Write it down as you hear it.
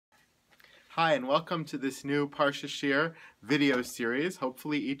Hi, and welcome to this new Parsha Shir video series.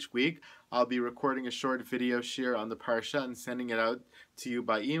 Hopefully each week I'll be recording a short video shir on the Parsha and sending it out to you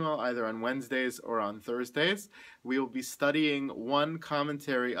by email either on Wednesdays or on Thursdays. We will be studying one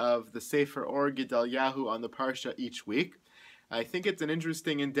commentary of the Sefer or Gedalyahu on the Parsha each week. I think it's an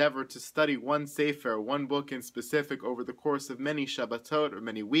interesting endeavor to study one Sefer, one book in specific, over the course of many Shabbatot or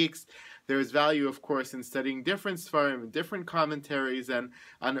many weeks. There is value, of course, in studying different Sfarim, different commentaries, and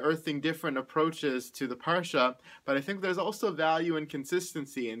unearthing different approaches to the Parsha. But I think there's also value in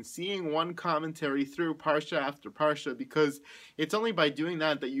consistency in seeing one commentary through Parsha after Parsha, because it's only by doing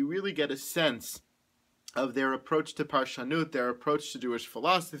that that you really get a sense of their approach to Parshanut, their approach to Jewish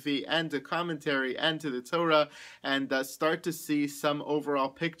philosophy, and to commentary, and to the Torah, and start to see some overall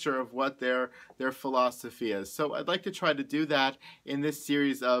picture of what their philosophy is. So I'd like to try to do that in this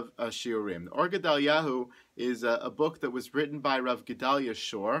series of Shiurim. Or Gedalyahu is a book that was written by Rav Gedalyahu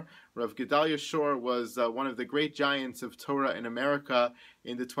Shor. Rav Gedalyahu Shor was one of the great giants of Torah in America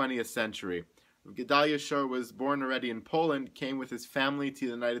in the 20th century. Gedalyahu Shor was born already in Poland, came with his family to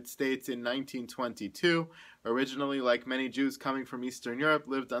the United States in 1922. Originally, like many Jews coming from Eastern Europe,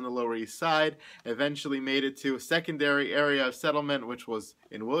 lived on the Lower East Side, eventually made it to a secondary area of settlement, which was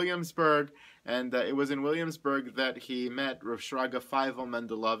in Williamsburg. And it was in Williamsburg that he met Rav Shraga Feivel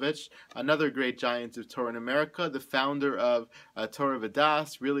Mendelovich, another great giant of Torah in America, the founder of Torah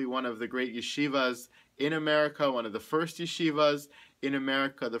V'das, really one of the great yeshivas in America, one of the first yeshivas in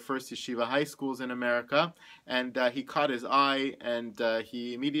America, the first yeshiva high schools in America, and he caught his eye, and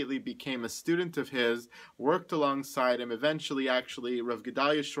he immediately became a student of his, worked alongside him. Eventually, actually, Rav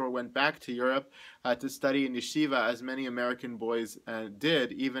Gedalyahu Shor went back to Europe to study in yeshiva, as many American boys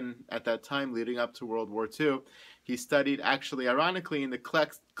did, even at that time leading up to World War II. He studied, actually, ironically, in the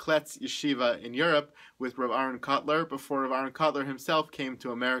Kletz Yeshiva in Europe with Rav Aaron Kotler before Rav Aaron Kotler himself came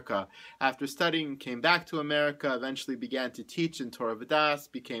to America. After studying, came back to America, eventually began to teach in Torah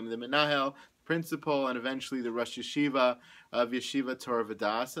V'das, became the Menahel, principal, and eventually the Rosh Yeshiva of Yeshiva Torah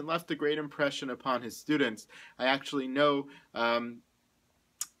V'das, and left a great impression upon his students. I actually know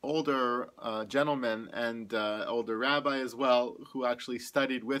older gentleman and older rabbi as well, who actually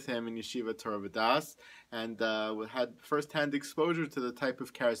studied with him in Yeshiva Torah V'das, and had first-hand exposure to the type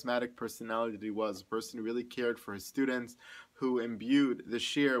of charismatic personality that he was, a person who really cared for his students, who imbued the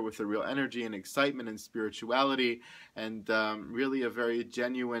shir with a real energy and excitement and spirituality, and really a very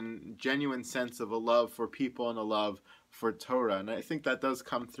genuine sense of a love for people and a love for Torah. And I think that does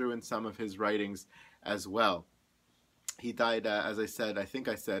come through in some of his writings as well. He died, as I said, in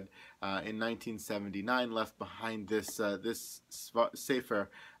 1979, left behind this sefer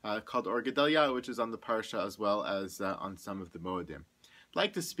called Or Gedalyahu, which is on the Parsha as well as on some of the Moedim. I'd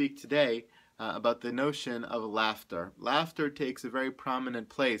like to speak today about the notion of laughter. Laughter takes a very prominent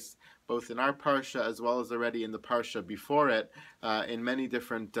place, both in our Parsha as well as already in the Parsha before it, in many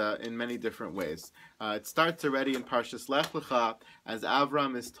different ways. It starts already in Parshas Lech Lecha, as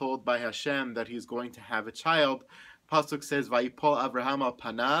Avram is told by Hashem that he's going to have a child. Pasuk says, "Vayipol Avraham al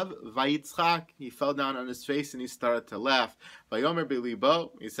panav, vayitzchak." He fell down on his face and he started to laugh. Vayomer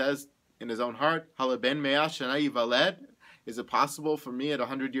belibo. He says in his own heart, "Halaben me'ah shana yivaled." Is it possible for me at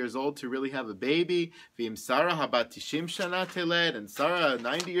 100 years old to really have a baby? V'im Sarah habat tishim shana teled, and Sarah,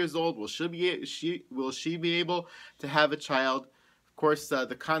 90 years old, will she be able to have a child? Of course,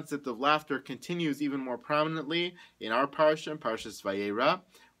 the concept of laughter continues even more prominently in our parsha, in Parshas Vayera,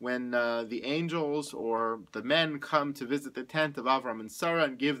 when the angels or the men come to visit the tent of Avram and Sarah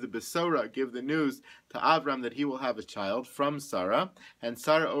and give the besora, give the news to Avram that he will have a child from Sarah. And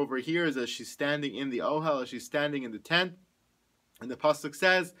Sarah overhears as she's standing in the ohel, as she's standing in the tent. And the pasuk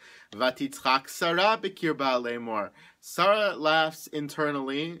says, "Vatitzchak Sarah b'kirba lemor." Sarah laughs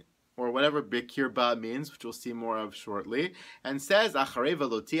internally, or whatever bikirba means, which we'll see more of shortly, and says, "Acharei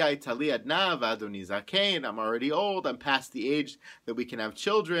velotiai tali adna v'adoni zakein." I'm already old. I'm past the age that we can have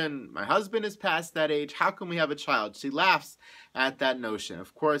children. My husband is past that age. How can we have a child? She laughs at that notion.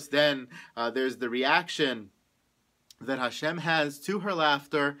 Of course, then there's the reaction that Hashem has to her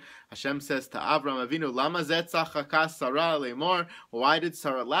laughter. Hashem says to Avram Avinu, "Lama zetzachaka Sarah lemor." Why did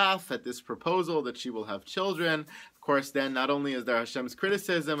Sarah laugh at this proposal that she will have children? Of course, then not only is there Hashem's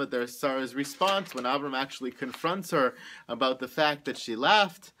criticism, but there's Sarah's response when Avram actually confronts her about the fact that she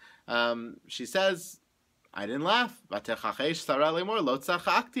laughed. She says, "I didn't laugh." Vatechachesh Sarah lemor lo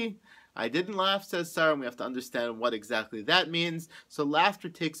tzachakti. I didn't laugh, says Sarah, and we have to understand what exactly that means. So laughter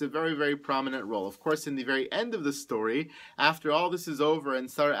takes a very, very prominent role. Of course, in the very end of the story, after all this is over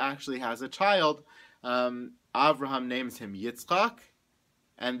and Sarah actually has a child, Avraham names him Yitzchak,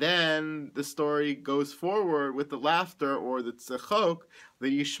 And then the story goes forward with the laughter, or the tzechok,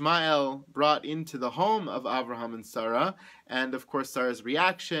 that Ishmael brought into the home of Abraham and Sarah, and of course Sarah's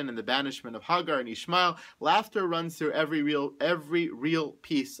reaction and the banishment of Hagar and Ishmael. Laughter runs through every real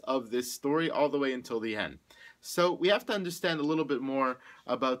piece of this story, all the way until the end. So we have to understand a little bit more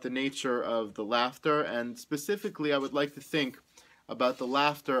about the nature of the laughter, and specifically I would like to think about the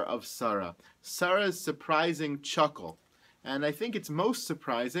laughter of Sarah. Sarah's surprising chuckle. And I think it's most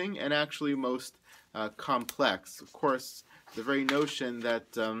surprising and actually most complex. Of course, the very notion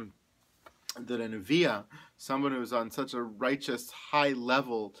that that a Neviah, someone who's on such a righteous high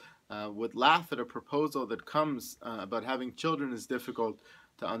level, would laugh at a proposal that comes about having children is difficult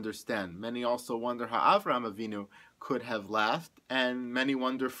to understand. Many also wonder how Avraham Avinu could have laughed, and many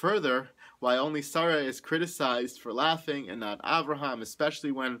wonder further why only Sarah is criticized for laughing and not Avraham,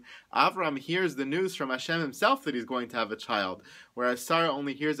 especially when Avraham hears the news from Hashem himself that he's going to have a child, whereas Sarah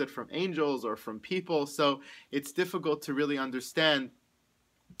only hears it from angels or from people. So it's difficult to really understand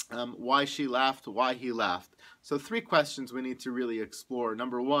why she laughed, why he laughed. So 3 questions we need to really explore.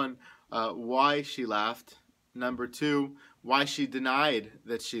 Number 1, why she laughed. Number 2, why she denied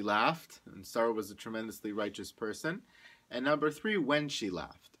that she laughed, and Sarah was a tremendously righteous person. And number 3, when she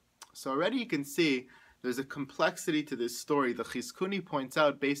laughed. So already you can see there's a complexity to this story. The Chizkuni points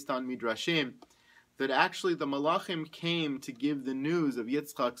out, based on Midrashim, that actually the Malachim came to give the news of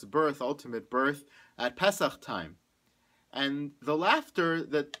Yitzchak's birth, ultimate birth, at Pesach time. And the laughter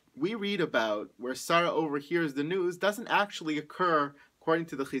that we read about, where Sarah overhears the news, doesn't actually occur, according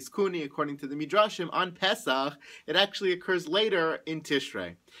to the Chizkuni, according to the Midrashim, on Pesach. It actually occurs later in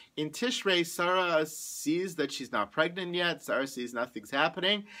Tishrei. In Tishrei, Sarah sees that she's not pregnant yet. Sarah sees nothing's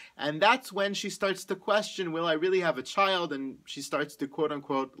happening. And that's when she starts to question, will I really have a child? And she starts to,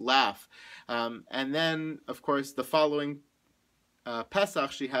 quote-unquote, laugh. And then, of course, the following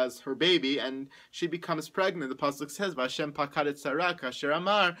Pesach, she has her baby, and she becomes pregnant. The pasuk says, "Vashem pakadet Sarah kasher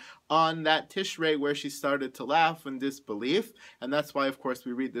amar," on that Tishrei where she started to laugh in disbelief, and that's why, of course,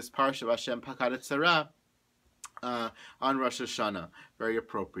 we read this parsha Vashem pakadet Sarah on Rosh Hashanah very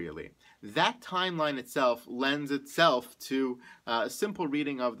appropriately. That timeline itself lends itself to a simple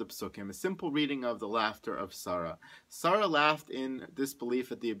reading of the psukim, a simple reading of the laughter of Sarah. Sarah laughed in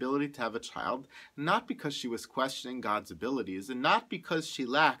disbelief at the ability to have a child, not because she was questioning God's abilities, and not because she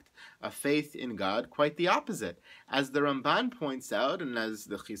lacked a faith in God, quite the opposite. As the Ramban points out, and as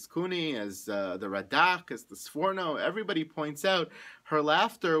the Chizkuni, as the Radak, as the Sforno, everybody points out, her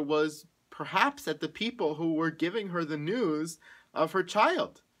laughter was perhaps at the people who were giving her the news of her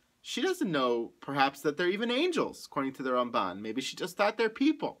child. She doesn't know, perhaps, that they're even angels, according to the Ramban. Maybe she just thought they're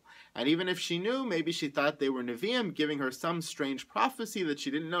people. And even if she knew, maybe she thought they were Nevi'im, giving her some strange prophecy that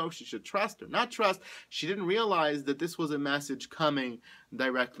she didn't know she should trust or not trust. She didn't realize that this was a message coming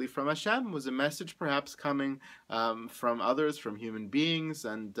directly from Hashem. It was a message perhaps coming from others, from human beings,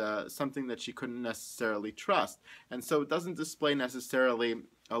 and something that she couldn't necessarily trust. And so it doesn't display necessarily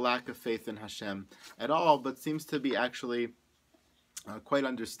a lack of faith in Hashem at all, but seems to be actually quite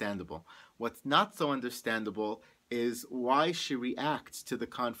understandable. What's not so understandable is why she reacts to the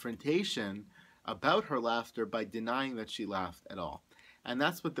confrontation about her laughter by denying that she laughed at all. And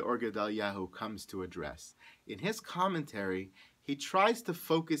that's what the Gedalyahu comes to address. In his commentary, he tries to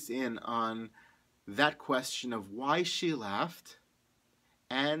focus in on that question of why she laughed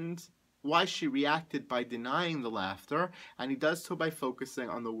and why she reacted by denying the laughter, and he does so by focusing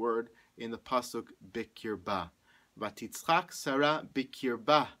on the word in the pasuk bikirba. Vatitzchak Sarah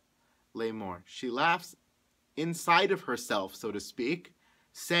bikirba lemor. She laughs inside of herself, so to speak,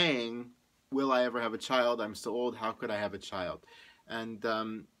 saying, will I ever have a child? I'm so old, how could I have a child? And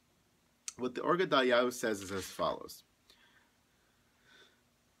what the Gedalyahu says is as follows.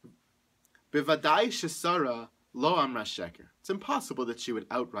 Bivadai shesara lo amra sheker. It's impossible that she would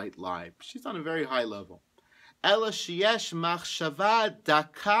outright lie. She's on a very high level. Ela sheyesh machshava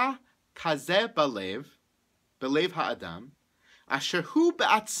daka kazeh balev ha'adam, asher hu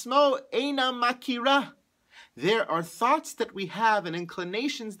be'atzmo eina makira. There are thoughts that we have and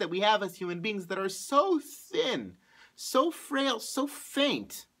inclinations that we have as human beings that are so thin, so frail, so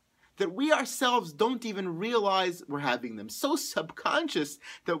faint, that we ourselves don't even realize we're having them. So subconscious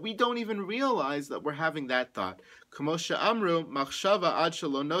that we don't even realize that we're having that thought. Until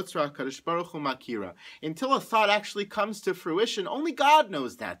a thought actually comes to fruition, only God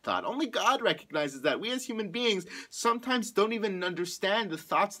knows that thought. Only God recognizes that. We as human beings sometimes don't even understand the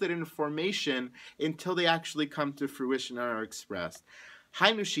thoughts that are in formation until they actually come to fruition and are expressed.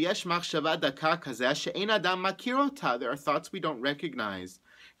 There are thoughts we don't recognize.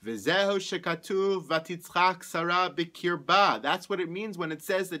 V'zehu shekatuv vatitzchak Sarah bikirba. That's what it means when it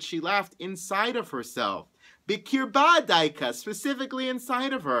says that she laughed inside of herself. Bikirba daika, specifically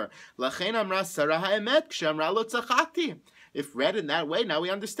inside of her. Lachein amra Sarah ha'emet k'she'amra lo tzachakti. If read in that way, now we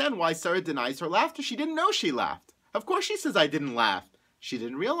understand why Sarah denies her laughter. She didn't know she laughed. Of course she says, I didn't laugh. She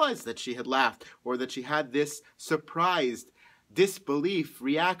didn't realize that she had laughed or that she had this surprised disbelief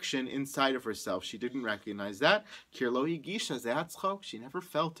reaction inside of herself. She didn't recognize that. Kirlo higisha ze'atzchok. She never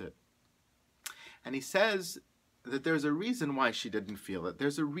felt it. And he says that there's a reason why she didn't feel it.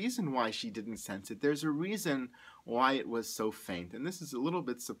 There's a reason why she didn't sense it. There's a reason why it was so faint. And this is a little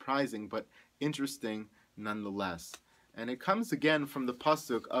bit surprising, but interesting nonetheless. And it comes again from the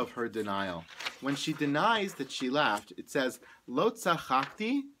pasuk of her denial. When she denies that she laughed, it says, Lo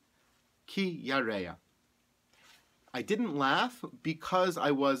tzachakti ki yareya. I didn't laugh because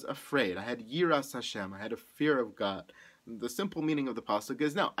I was afraid. I had yiras Hashem. I had a fear of God. The simple meaning of the pasuk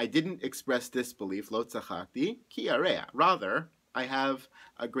is, no, I didn't express disbelief, lo tzachakti ki yareya. Rather, I have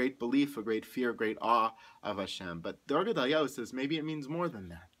a great belief, a great fear, a great awe of Hashem. But the Gedalyahu says maybe it means more than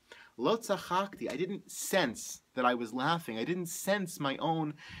that. Lo tzachakti, I didn't sense that I was laughing. I didn't sense my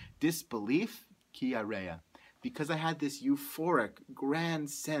own disbelief, ki yareya, because I had this euphoric, grand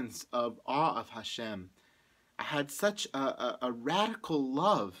sense of awe of Hashem. I had such a radical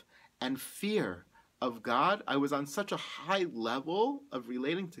love and fear of God. I was on such a high level of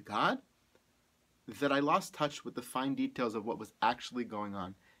relating to God that I lost touch with the fine details of what was actually going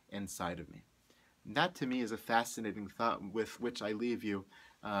on inside of me. And that to me is a fascinating thought with which I leave you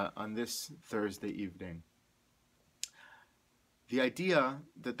on this Thursday evening. The idea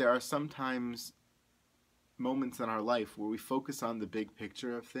that there are sometimes moments in our life where we focus on the big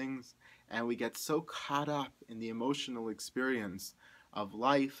picture of things and we get so caught up in the emotional experience of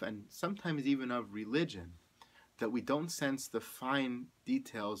life and sometimes even of religion that we don't sense the fine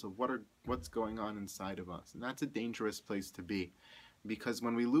details of what's going on inside of us. And that's a dangerous place to be, because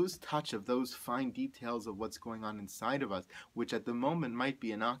when we lose touch of those fine details of what's going on inside of us, which at the moment might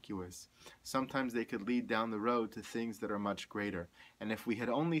be innocuous, sometimes they could lead down the road to things that are much greater. And if we had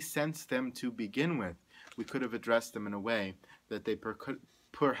only sensed them to begin with, we could have addressed them in a way that they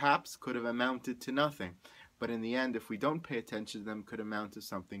perhaps could have amounted to nothing. But in the end, if we don't pay attention to them, could amount to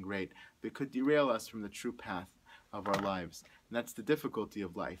something great that could derail us from the true path of our lives. And that's the difficulty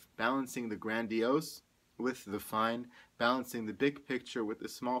of life, balancing the grandiose with the fine, balancing the big picture with the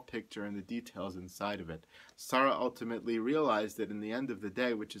small picture and the details inside of it. Sarah ultimately realized that in the end of the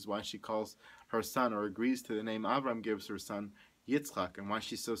day, which is why she calls her son, or agrees to the name Avram gives her son, Yitzchak, and why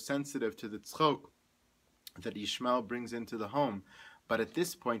she's so sensitive to the tzchok that Ishmael brings into the home. But at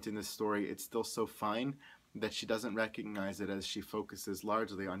this point in the story, it's still so fine that she doesn't recognize it as she focuses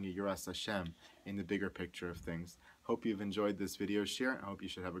largely on Yiras Hashem in the bigger picture of things. Hope you've enjoyed this video share. I hope you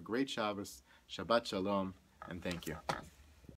should have a great Shabbos, Shabbat Shalom, and thank you.